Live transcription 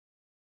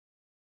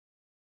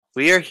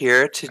We are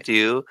here to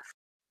do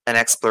an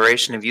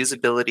exploration of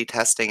usability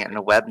testing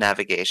and web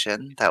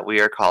navigation that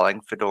we are calling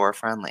Fedora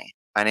Friendly.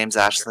 My name is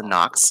Ashlyn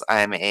Knox.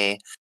 I am a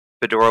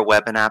Fedora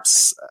web and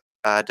apps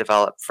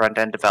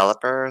front-end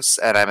developers,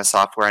 and I'm a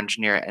software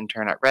engineer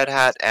intern at Red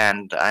Hat,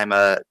 and I'm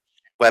a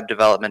web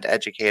development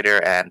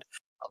educator and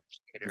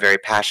very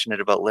passionate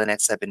about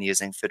Linux. I've been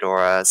using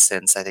Fedora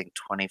since I think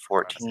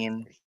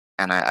 2014,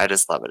 and I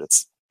just love it.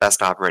 It's the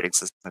best operating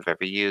system I've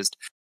ever used.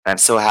 I'm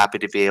so happy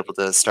to be able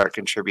to start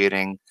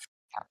contributing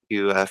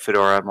to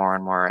Fedora more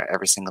and more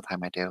every single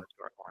time I do.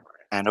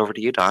 And over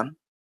to you, Don.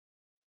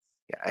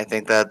 Yeah, I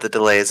think that the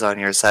delay is on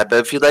your side, but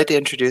if you'd like to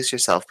introduce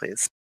yourself,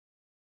 please.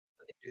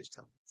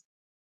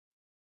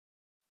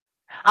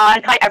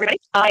 Hi, everybody.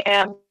 I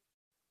am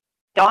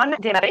Dawn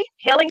Desmarais,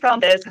 hailing from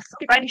the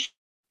British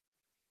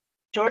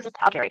shores of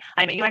Calgary.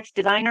 I'm a UX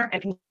designer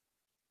and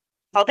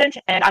consultant,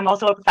 and I'm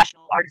also a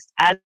professional artist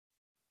as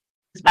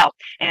well.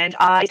 And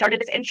I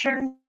started this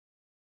internship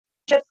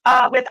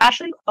with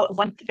Ashlyn a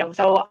month ago,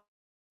 so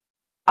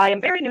I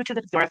am very new to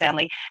the Fedora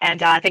family, and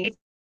thank you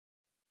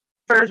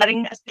for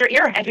letting us your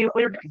ear and do what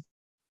we're doing.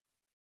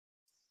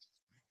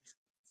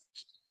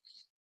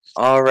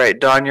 All right,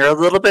 Don, you're a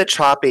little bit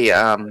choppy.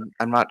 I'm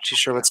not too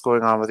sure what's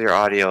going on with your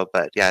audio,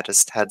 but yeah,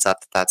 just heads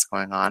up that that's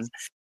going on.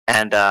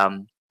 And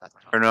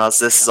for anyone else,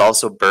 this is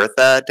also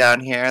Bertha down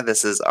here.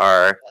 This is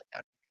our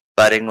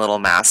budding little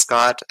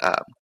mascot.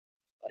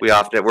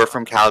 We're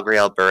from Calgary,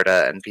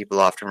 Alberta, and people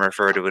often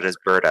refer to it as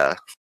Berta,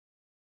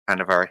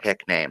 kind of our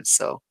hick name.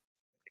 So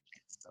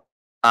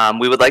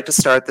we would like to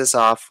start this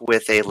off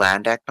with a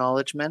land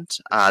acknowledgement.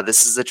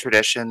 This is a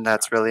tradition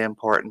that's really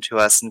important to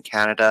us in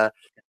Canada,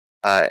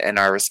 and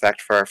our respect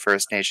for our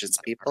First Nations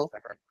people.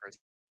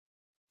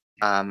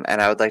 And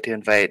I would like to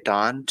invite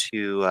Don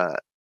to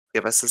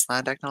give us this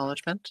land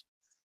acknowledgement.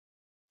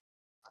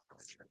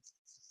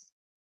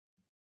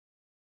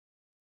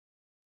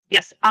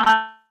 Yes,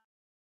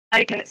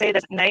 I can say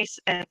this nice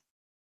and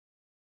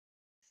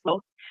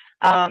slow.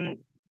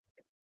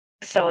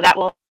 So that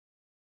will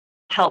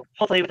help,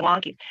 hopefully, with the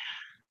wonky.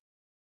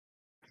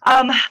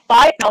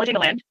 By acknowledging the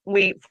land,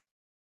 we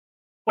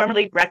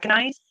formally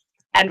recognize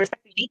and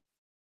respect the unique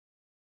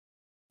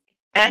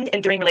and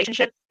enduring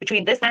relationship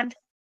between this land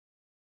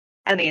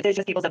and the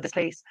indigenous peoples of this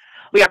place.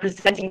 We are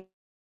presenting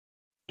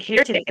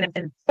here today in an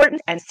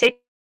important and sacred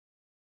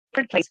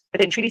place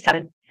within Treaty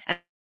 7 and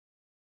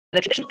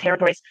the traditional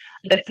territories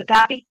of the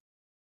Tatapi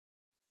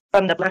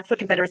from the Blackfoot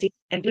Confederacy,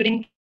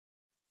 including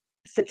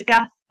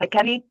Siksika,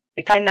 Piikani,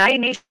 the Kainai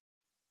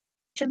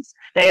nations,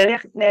 the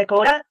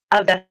Nakota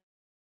of the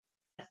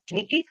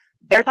Chiniki,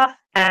 Bearpaw,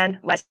 and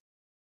Wesley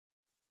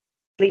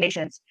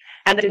nations,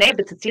 and the Dene of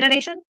the Tsuut'ina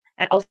Nation,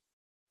 and also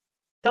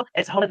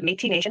is home of the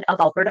Métis Nation of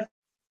Alberta,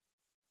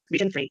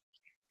 Region 3.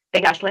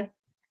 Thank you, Ashlyn.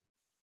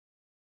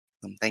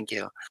 Thank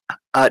you.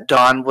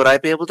 Don, would I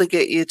be able to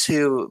get you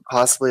to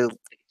possibly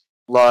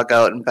log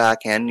out and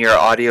back in? Your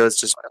audio is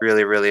just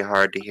really, really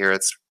hard to hear.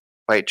 It's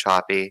quite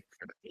choppy.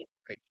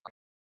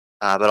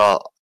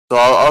 But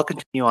I'll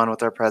continue on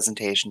with our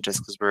presentation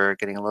just because we're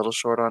getting a little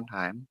short on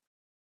time.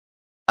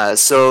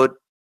 So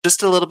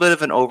just a little bit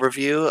of an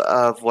overview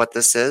of what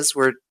this is.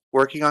 We're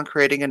working on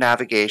creating a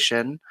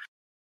navigation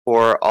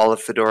for all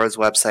of Fedora's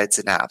websites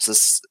and apps.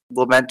 This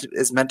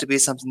is meant to be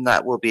something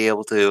that we'll be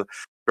able to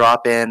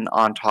drop in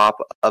on top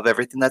of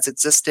everything that's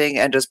existing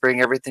and just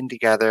bring everything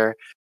together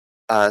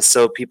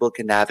so people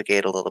can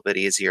navigate a little bit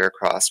easier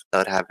across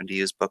without having to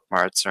use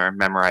bookmarks or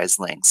memorize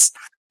links.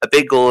 A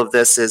big goal of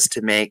this is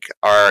to make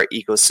our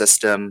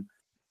ecosystem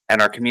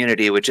and our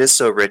community, which is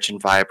so rich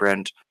and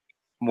vibrant,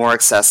 more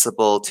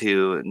accessible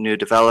to new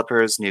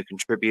developers, new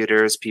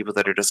contributors, people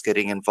that are just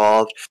getting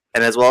involved,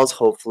 and as well as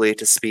hopefully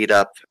to speed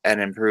up and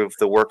improve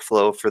the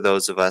workflow for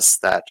those of us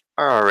that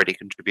are already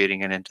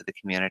contributing it into the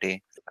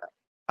community.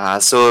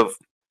 As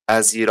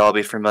you'd all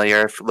be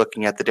familiar,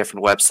 looking at the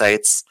different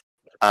websites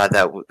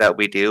that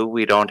we do,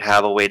 we don't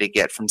have a way to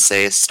get from,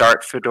 say,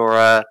 Start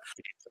Fedora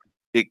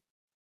to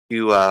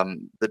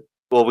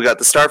we got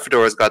the Start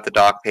Fedora's got the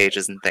doc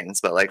pages and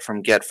things, but like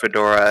from Get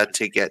Fedora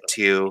to get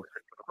to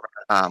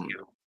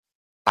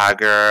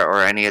Hager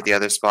or any of the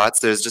other spots,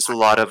 there's just a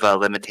lot of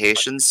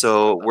limitations.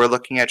 So we're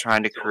looking at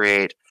trying to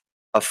create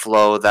a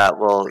flow that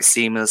will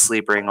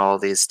seamlessly bring all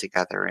these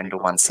together into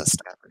one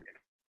system.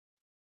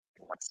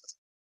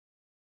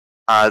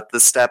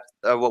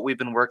 What we've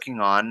been working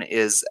on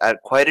is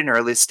at quite an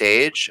early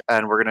stage,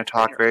 and we're going to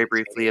talk very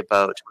briefly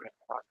about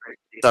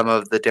some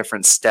of the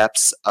different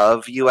steps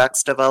of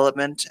UX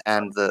development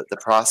and the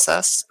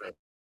process.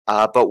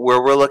 But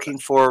where we're looking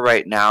for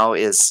right now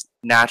is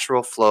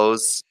natural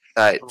flows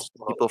that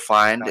people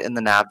find in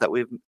the nav that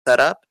we've set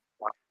up.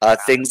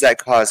 Things that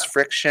cause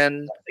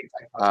friction,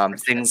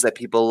 things that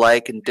people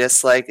like and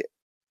dislike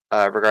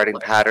regarding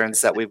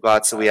patterns that we've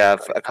got. So we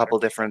have a couple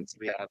different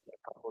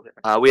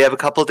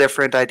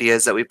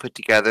ideas that we put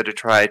together to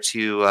try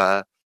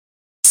to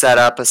set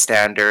up a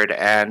standard,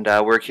 and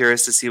we're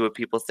curious to see what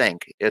people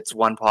think. It's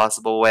one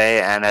possible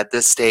way, and at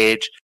this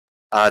stage,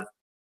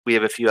 we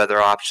have a few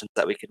other options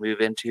that we can move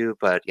into,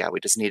 but yeah, we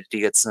just needed to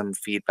get some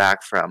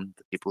feedback from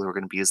the people who are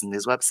going to be using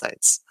these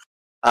websites.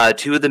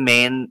 Two of the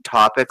main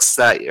topics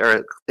that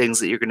are things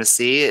that you're going to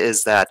see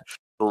is that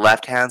the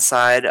left-hand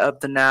side of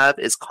the nav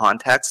is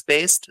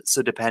context-based.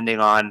 So depending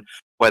on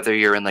whether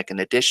you're in like an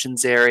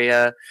additions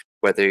area,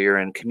 whether you're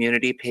in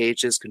community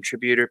pages,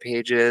 contributor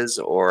pages,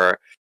 or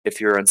if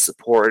you're in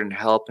support and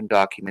help and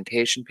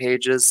documentation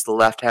pages, the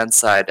left-hand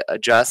side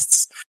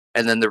adjusts.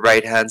 And then the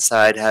right-hand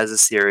side has a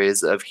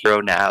series of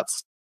hero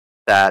navs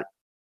that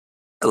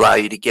allow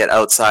you to get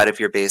outside of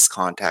your base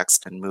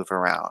context and move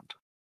around.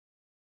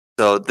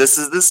 So this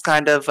is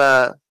kind of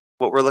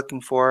what we're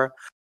looking for.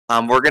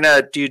 We're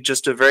gonna do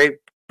just a very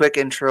quick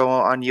intro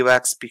on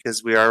UX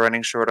because we are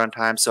running short on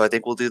time. So I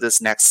think we'll do this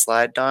next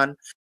slide, Don,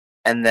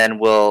 and then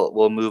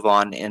we'll move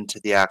on into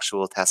the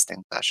actual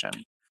testing session.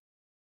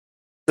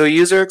 So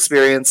user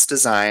experience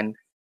design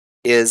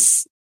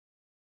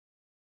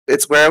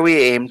it's where we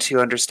aim to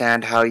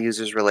understand how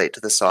users relate to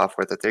the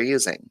software that they're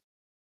using.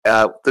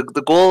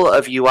 The goal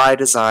of UI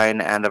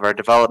design and of our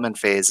development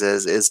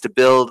phases is to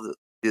build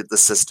the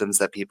systems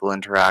that people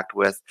interact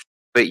with,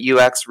 but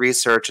UX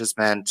research is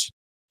meant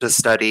to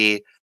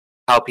study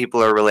how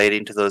people are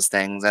relating to those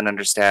things and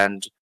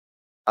understand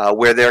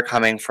where they're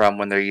coming from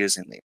when they're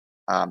using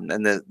them.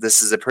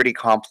 This is a pretty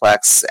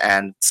complex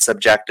and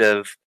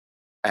subjective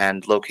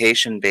and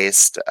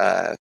location-based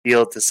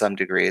field to some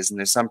degrees, and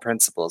there's some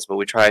principles, but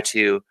we try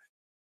to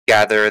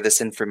gather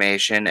this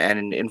information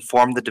and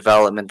inform the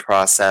development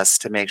process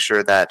to make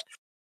sure that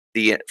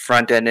the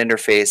front-end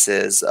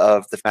interfaces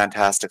of the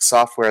fantastic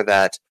software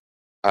that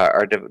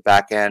our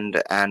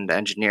back-end and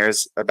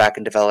engineers, or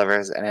back-end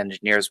developers and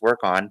engineers work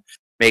on,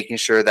 making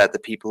sure that the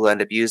people who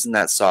end up using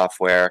that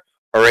software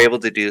are able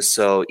to do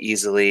so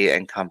easily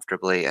and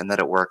comfortably, and that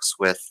it works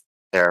with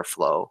their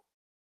flow.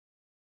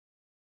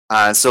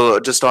 So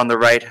just on the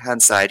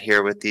right-hand side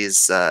here with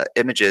these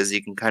images,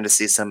 you can kind of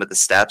see some of the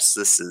steps.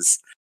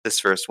 This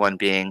first one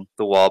being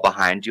the wall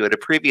behind you at a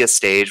previous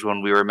stage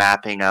when we were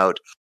mapping out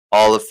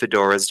all of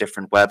Fedora's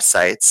different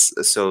websites.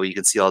 So you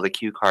can see all the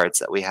cue cards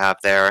that we have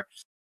there.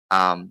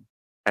 And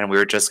we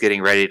were just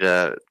getting ready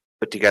to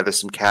put together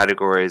some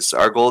categories.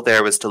 Our goal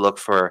there was to look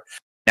for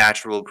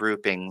natural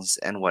groupings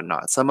and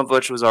whatnot, some of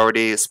which was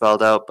already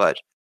spelled out, but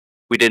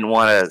we didn't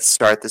want to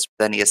start this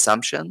with any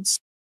assumptions.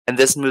 And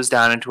this moves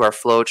down into our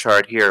flow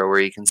chart here, where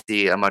you can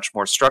see a much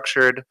more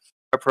structured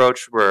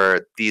approach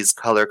where these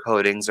color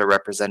codings are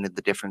representing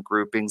the different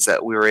groupings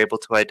that we were able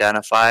to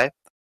identify.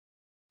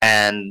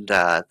 And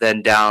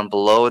then down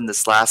below in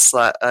this last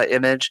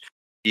image,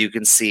 you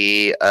can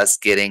see us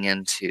getting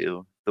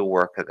into the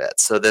work of it.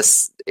 So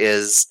this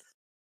is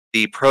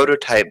the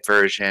prototype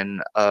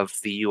version of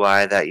the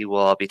UI that you will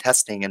all be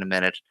testing in a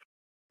minute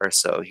or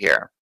so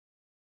here.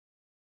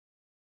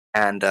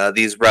 And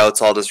these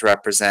routes all just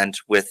represent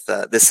with,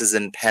 this is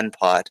in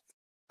PenPot,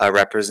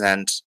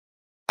 represent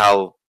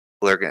how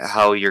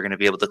you're going to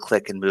be able to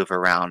click and move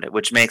around it,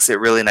 which makes it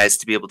really nice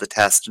to be able to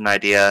test an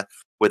idea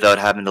without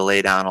having to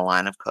lay down a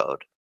line of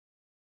code.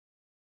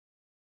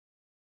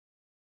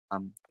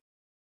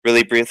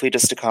 Really briefly,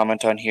 just to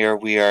comment on here,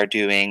 we are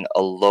doing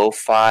a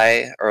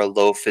lo-fi or a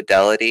low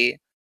fidelity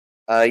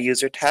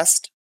user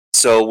test.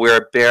 So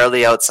we're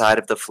barely outside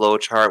of the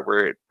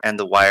flowchart and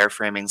the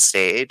wireframing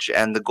stage,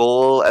 and the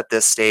goal at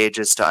this stage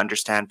is to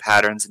understand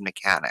patterns and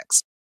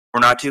mechanics. We're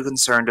not too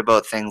concerned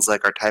about things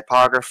like our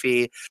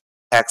typography,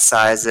 text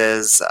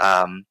sizes,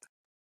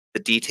 the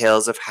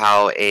details of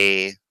how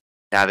a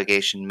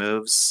navigation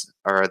moves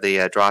or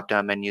the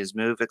drop-down menus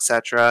move,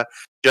 etc.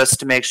 Just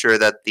to make sure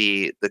that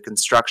the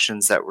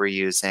constructions that we're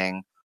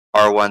using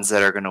are ones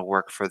that are going to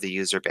work for the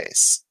user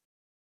base.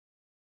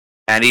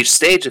 And each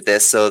stage of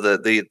this, so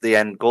the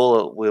end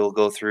goal, we'll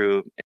go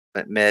through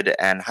mid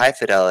and high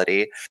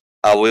fidelity.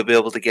 We'll be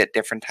able to get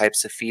different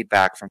types of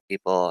feedback from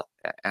people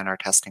and our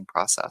testing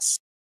process.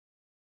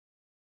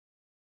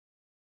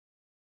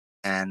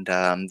 And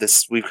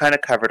we've kind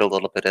of covered a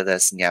little bit of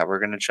this, and yeah, we're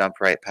going to jump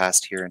right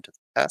past here into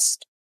the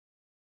test.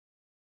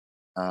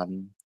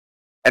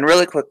 And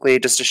really quickly,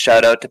 just a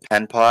shout out to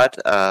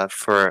PenPot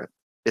for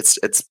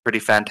it's pretty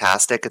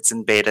fantastic. It's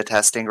in beta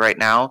testing right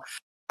now,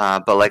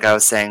 but like I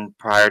was saying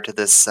prior to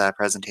this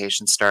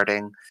presentation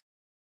starting,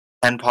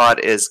 PenPot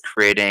is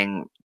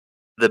creating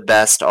the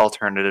best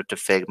alternative to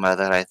Figma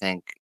that I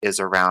think is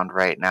around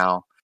right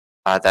now.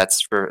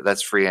 That's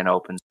free and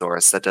open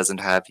source. That doesn't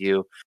have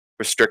you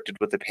restricted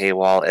with a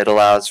paywall. It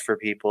allows for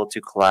people to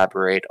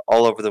collaborate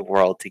all over the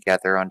world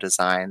together on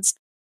designs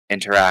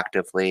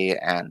interactively,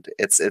 and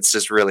it's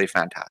just really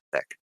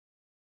fantastic.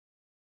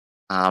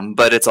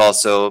 But it's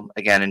also,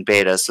 again, in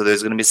beta, so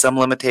there's going to be some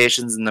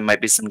limitations and there might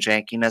be some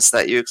jankiness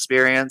that you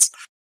experience.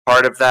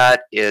 Part of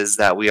that is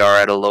that we are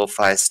at a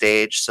lo-fi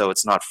stage, so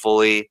it's not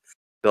fully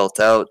built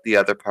out. The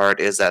other part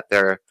is that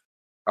there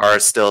are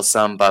still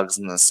some bugs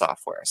in the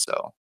software,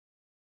 so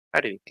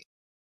how do you think?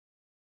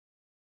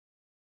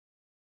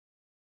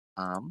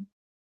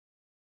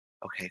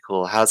 Okay,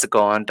 cool. How's it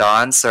going,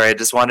 Don? Sorry, I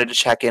just wanted to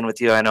check in with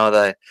you. I know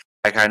that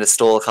I kind of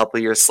stole a couple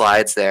of your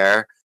slides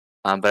there.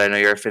 But I know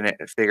you're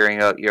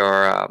figuring out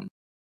your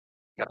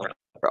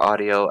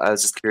audio. I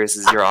was just curious,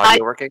 is your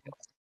audio working?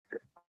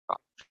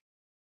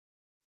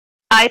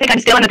 I think I'm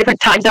still in a different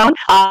time zone.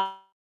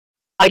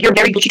 You're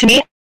very glitchy to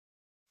me,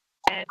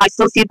 and I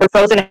still see the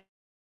frozen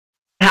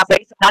halfway,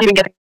 so I'm not even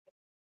getting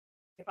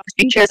the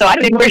screen share, so I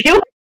don't even know where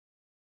you.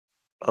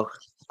 Oh,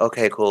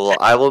 okay, cool. Well,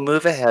 I will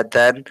move ahead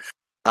then.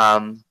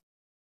 I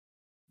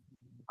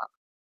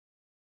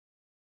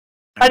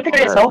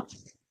figured it so.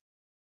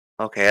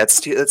 Okay, that's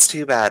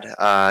too bad.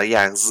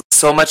 Yeah,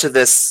 so much of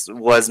this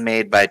was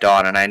made by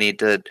Dawn, and I need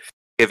to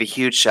give a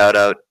huge shout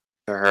out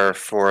to her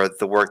for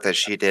the work that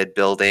she did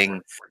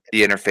building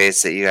the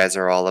interface that you guys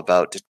are all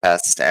about to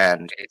test,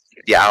 and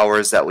the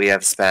hours that we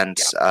have spent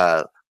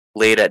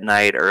late at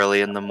night,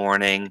 early in the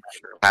morning,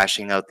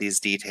 hashing out these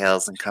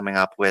details and coming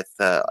up with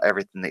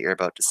everything that you're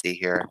about to see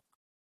here.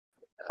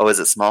 Oh, is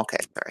it small? Okay,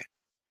 sorry.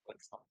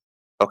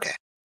 Okay.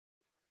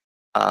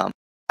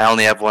 I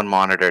only have one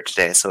monitor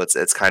today, so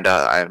it's kind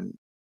of I'm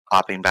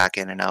hopping back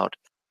in and out.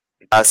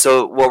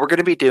 So what we're going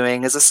to be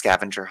doing is a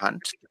scavenger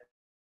hunt.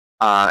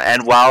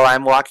 And while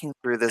I'm walking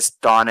through this,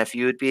 Dawn, if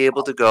you would be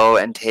able to go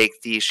and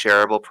take the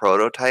shareable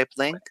prototype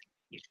link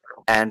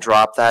and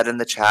drop that in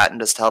the chat and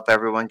just help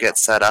everyone get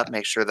set up,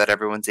 make sure that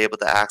everyone's able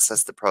to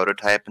access the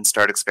prototype and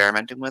start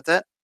experimenting with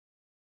it.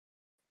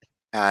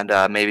 And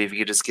maybe if you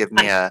could just give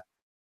me a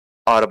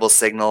audible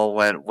signal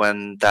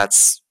when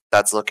that's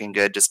looking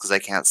good, just because I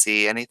can't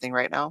see anything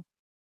right now.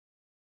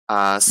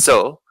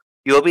 So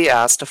you'll be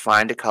asked to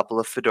find a couple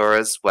of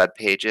Fedora's web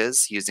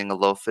pages using a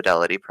low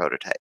fidelity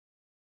prototype.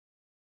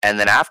 And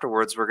then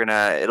afterwards,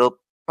 it'll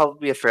probably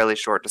be a fairly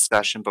short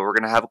discussion, but we're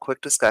gonna have a quick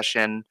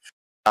discussion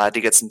to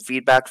get some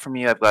feedback from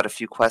you. I've got a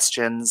few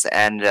questions,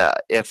 and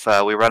if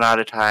we run out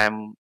of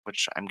time,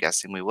 which I'm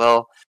guessing we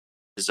will,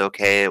 which is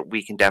okay,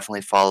 we can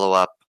definitely follow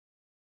up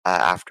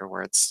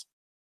afterwards.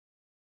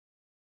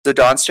 So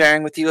Dawn's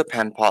sharing with you a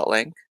PenPot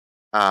link,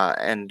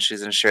 and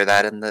she's gonna share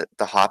that in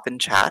the hop-in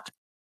chat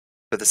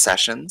for the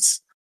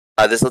sessions.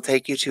 This will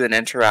take you to an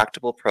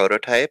interactable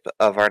prototype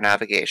of our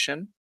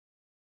navigation.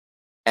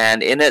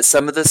 And in it,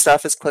 some of the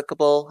stuff is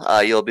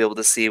clickable. You'll be able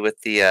to see with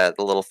the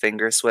little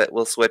finger switch.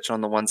 We'll switch on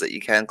the ones that you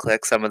can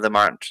click. Some of them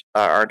aren't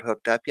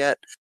hooked up yet.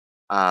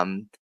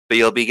 But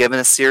you'll be given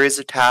a series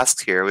of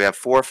tasks here. We have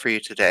 4 for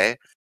you today,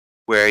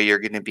 where you're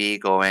going to be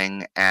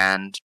going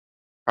and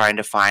trying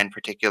to find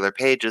particular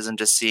pages and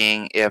just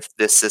seeing if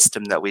this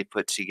system that we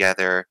put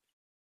together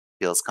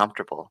feels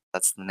comfortable.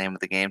 That's the name of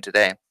the game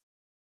today.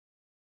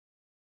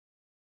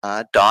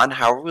 Dawn,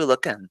 how are we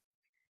looking?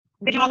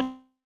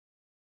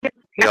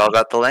 You all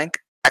got the link?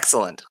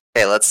 Excellent.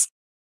 Okay, let's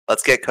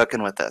get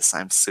cooking with this.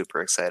 I'm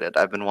super excited.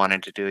 I've been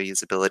wanting to do a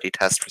usability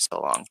test for so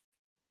long.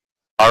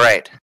 All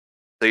right.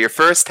 So your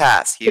first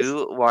task,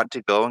 you want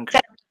to go and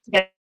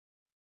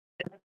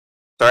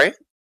sorry?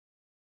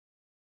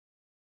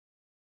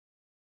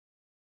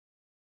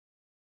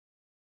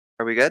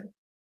 Are we good?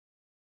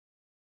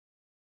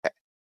 Okay.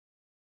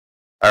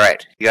 All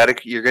right.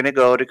 You're gonna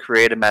go to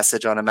create a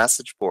message on a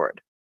message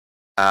board.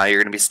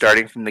 You're gonna be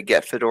starting from the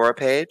Get Fedora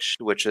page,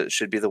 which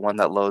should be the one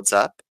that loads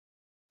up.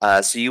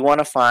 So you want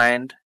to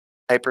find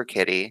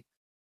HyperKitty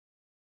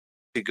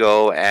to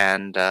go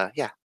and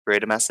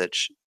create a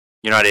message.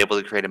 You're not able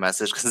to create a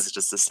message because it's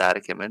just a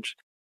static image.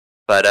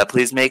 But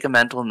please make a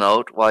mental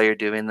note while you're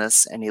doing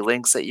this. Any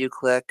links that you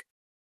click,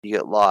 you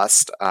get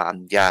lost.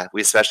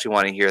 We especially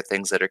want to hear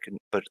things that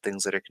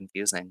are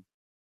confusing.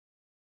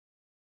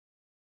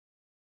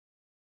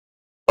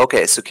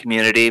 Okay, so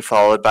community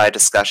followed by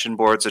discussion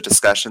boards or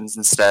discussions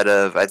instead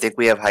of. I think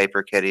we have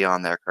HyperKitty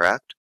on there,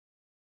 correct?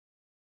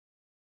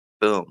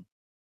 Boom.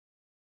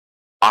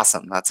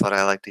 Awesome. That's what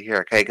I like to hear.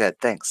 Okay, good.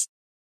 Thanks.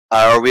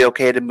 Are we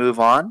okay to move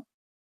on?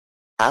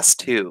 Task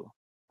 2.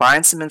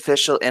 Find some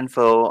official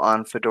info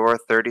on Fedora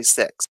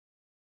 36.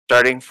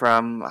 Starting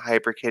from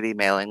HyperKitty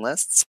mailing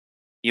lists,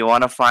 you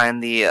want to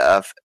find the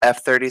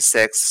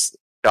F36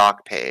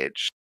 doc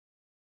page.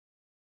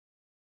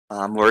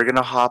 We're going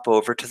to hop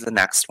over to the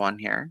next one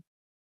here.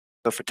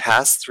 So for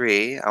task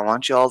 3, I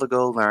want you all to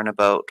go learn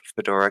about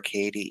Fedora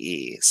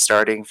KDE,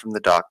 starting from the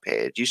doc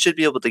page. You should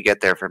be able to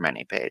get there from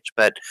any page,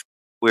 but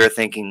we're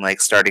thinking like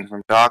starting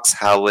from docs,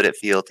 how would it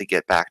feel to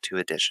get back to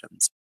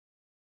editions?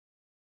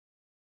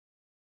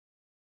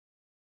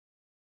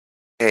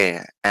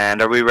 Okay,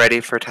 and are we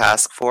ready for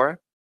task 4?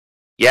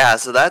 Yeah,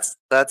 so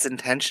that's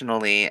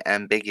intentionally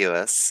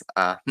ambiguous.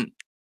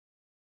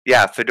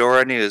 Yeah,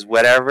 Fedora News.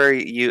 Whatever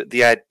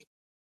the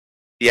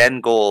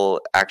end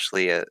goal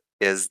actually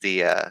is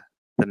the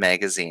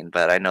magazine,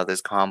 but I know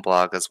there's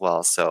Comblog as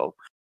well. So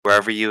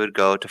wherever you would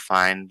go to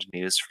find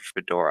news for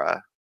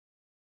Fedora.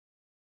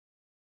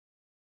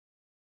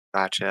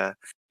 Gotcha.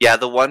 Yeah,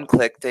 the one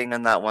click thing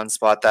in that one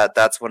spot,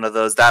 that's one of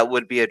those. That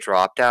would be a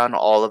drop down.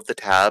 All of the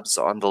tabs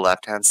on the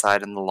left hand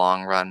side in the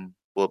long run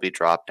will be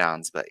drop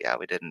downs, but yeah,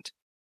 we didn't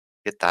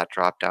get that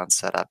drop down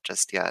set up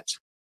just yet.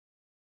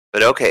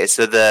 But okay,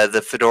 so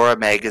the Fedora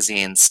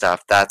magazine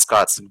stuff, that's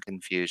got some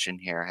confusion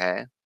here,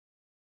 hey?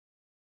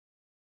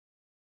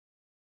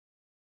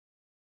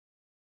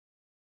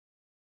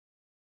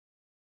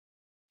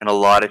 and a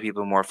lot of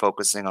people more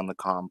focusing on the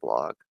com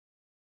blog.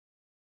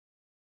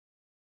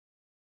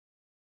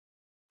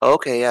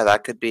 Okay, yeah,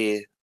 that could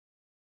be.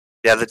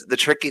 Yeah, the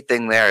tricky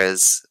thing there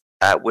is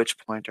at which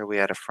point are we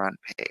at a front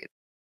page?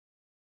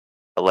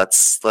 But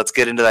let's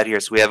get into that here.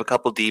 So we have a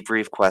couple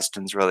debrief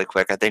questions really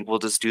quick. I think we'll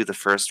just do the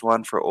first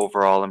one for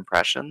overall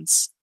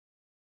impressions.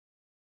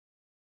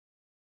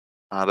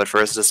 But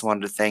first, I just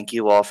wanted to thank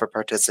you all for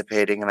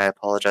participating, and I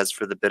apologize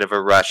for the bit of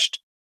a rushed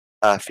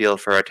feel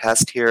for our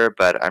test here,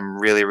 but I'm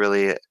really,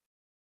 really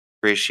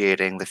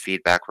appreciating the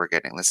feedback we're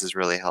getting. This is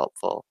really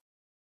helpful.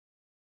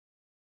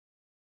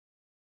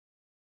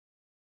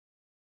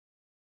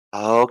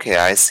 Okay,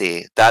 I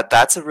see.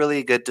 That's a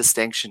really good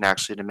distinction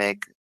actually to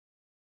make,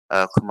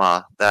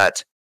 Kama,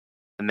 that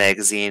the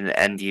magazine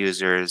end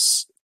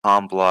users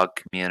blog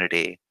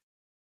community.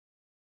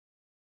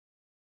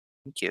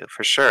 Thank you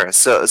for sure.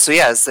 So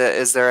yeah,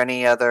 is there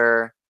any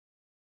other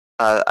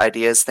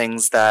ideas,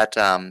 things that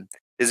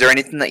is there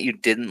anything that you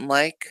didn't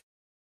like,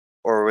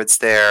 or was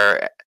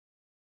there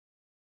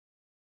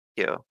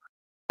you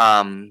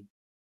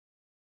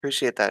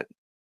appreciate that.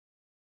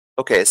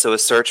 Okay, so a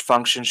search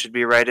function should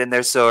be right in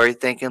there. So are you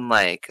thinking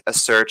like a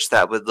search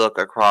that would look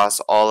across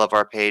all of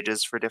our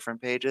pages for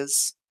different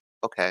pages?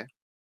 Okay,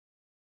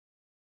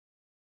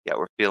 yeah,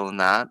 we're feeling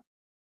that.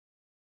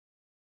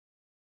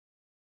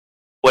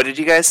 What did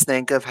you guys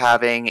think of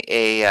having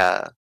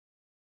a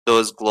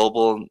those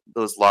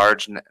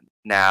large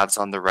navs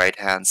on the right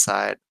hand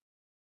side?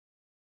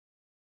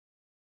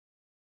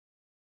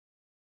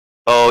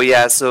 Oh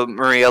yeah, so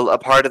Maria, a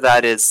part of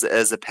that is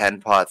a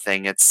pen pot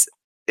thing. Its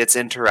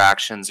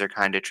interactions are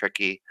kind of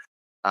tricky.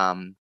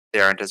 They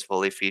aren't as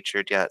fully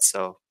featured yet,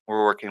 so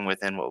we're working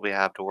within what we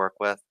have to work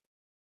with.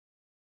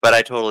 But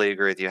I totally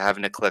agree with you.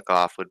 Having to click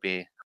off would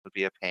be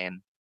a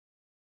pain.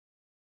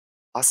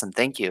 Awesome,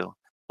 thank you.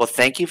 Well,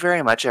 thank you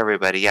very much,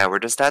 everybody. Yeah, we're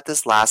just at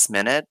this last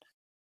minute.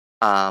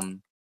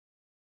 Um,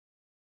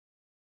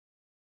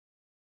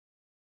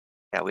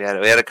 yeah, we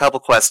had a couple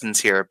questions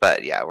here,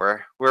 but yeah,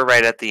 we're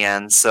right at the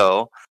end.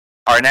 So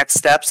our next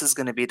steps is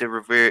going to be to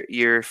review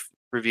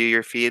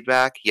your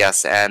feedback.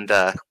 Yes, and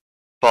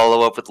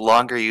follow up with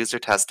longer user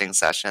testing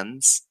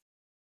sessions.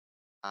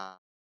 Uh,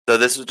 so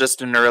this was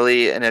just an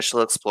early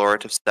initial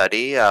explorative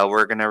study.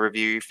 We're going to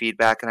review your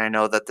feedback, and I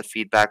know that the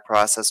feedback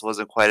process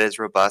wasn't quite as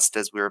robust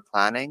as we were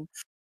planning.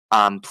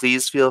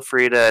 Please feel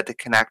free to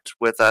connect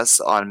with us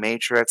on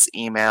Matrix,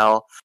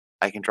 email.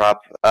 I can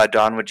drop,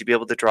 Don, would you be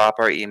able to drop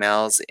our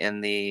emails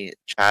in the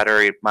chat,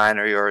 or mine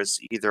or yours,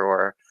 either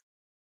or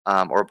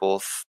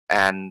both?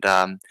 And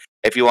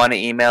if you want to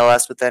email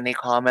us with any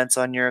comments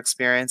on your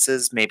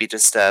experiences, maybe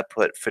just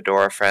put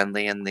Fedora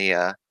friendly in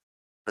the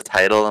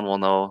title, and we'll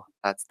know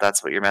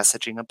that's what you're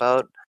messaging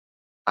about.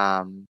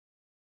 Um,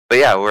 but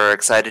yeah, we're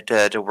excited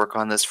to work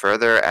on this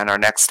further, and our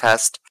next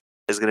test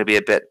is going to be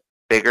a bit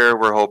bigger.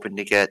 We're hoping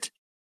to get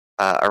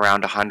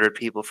around 100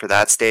 people for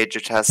that stage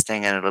of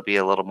testing, and it'll be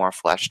a little more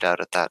fleshed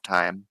out at that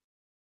time.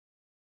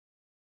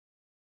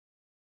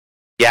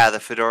 Yeah, the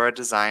Fedora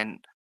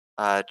design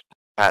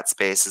chat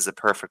space is a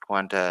perfect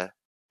one to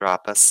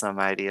drop us some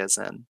ideas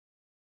in.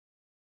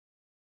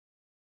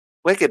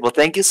 Wicked. Well,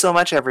 thank you so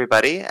much,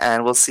 everybody,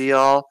 and we'll see you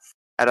all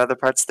at other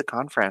parts of the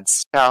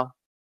conference. Ciao.